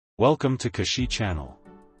Welcome to KESHEE channel.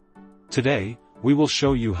 Today, we will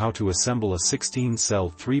show you how to assemble a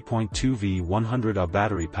 16-cell 3.2V100Ah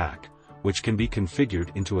battery pack, which can be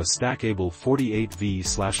configured into a stackable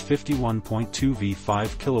 48V/51.2V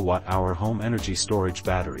 5 kWh home energy storage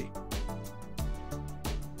battery.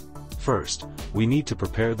 First, we need to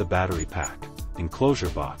prepare the battery pack, enclosure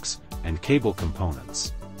box, and cable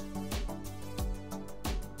components.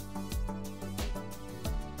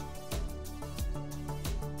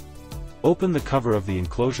 Open the cover of the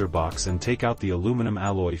enclosure box and take out the aluminum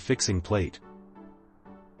alloy fixing plate.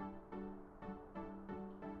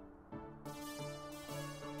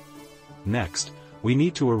 Next, we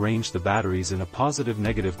need to arrange the batteries in a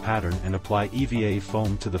positive-negative pattern and apply EVA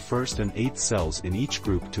foam to the first and 8th cells in each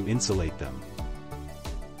group to insulate them.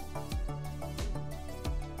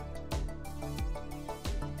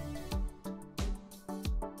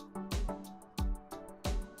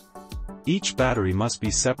 Each battery must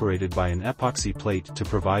be separated by an epoxy plate to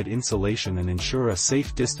provide insulation and ensure a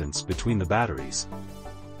safe distance between the batteries.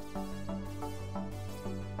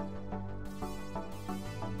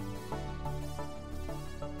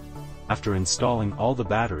 After installing all the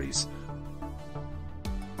batteries,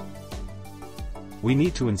 we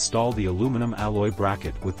need to install the aluminum alloy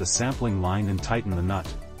bracket with the sampling line and tighten the nut.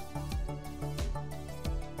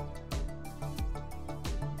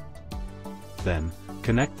 Then,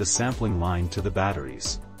 connect the sampling line to the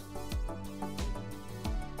batteries.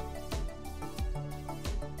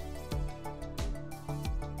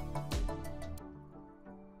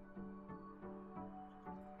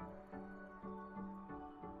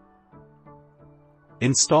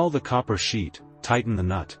 Install the copper sheet, tighten the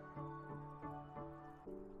nut.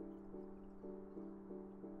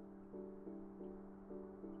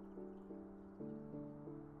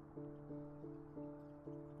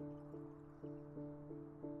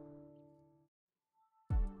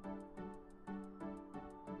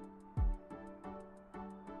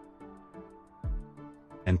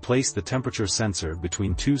 And place the temperature sensor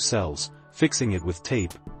between two cells, fixing it with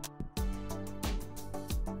tape.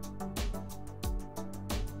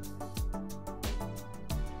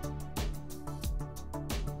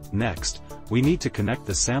 Next, we need to connect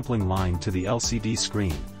the sampling line to the LCD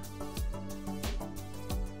screen.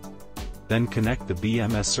 Then connect the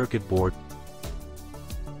BMS circuit board.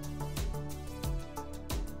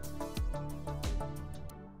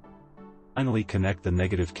 Finally, connect the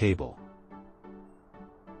negative cable.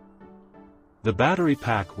 The battery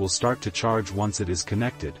pack will start to charge once it is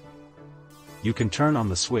connected. You can turn on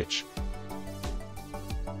the switch,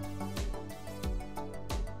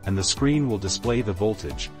 and the screen will display the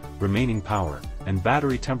voltage, remaining power, and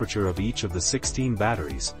battery temperature of each of the 16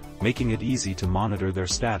 batteries, making it easy to monitor their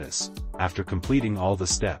status. After completing all the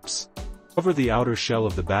steps, cover the outer shell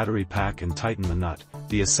of the battery pack and tighten the nut.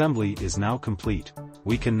 The assembly is now complete.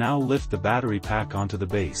 We can now lift the battery pack onto the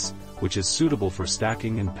base, which is suitable for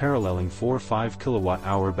stacking and paralleling 4 5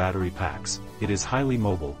 kWh battery packs. It is highly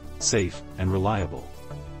mobile, safe, and reliable.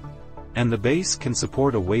 And the base can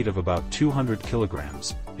support a weight of about 200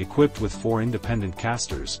 kilograms. Equipped with 4 independent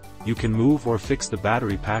casters, you can move or fix the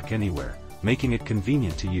battery pack anywhere, making it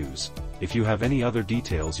convenient to use. If you have any other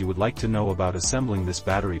details you would like to know about assembling this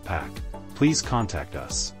battery pack, please contact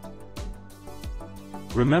us.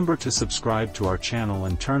 Remember to subscribe to our channel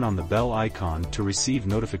and turn on the bell icon to receive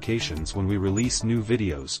notifications when we release new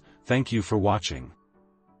videos. Thank you for watching.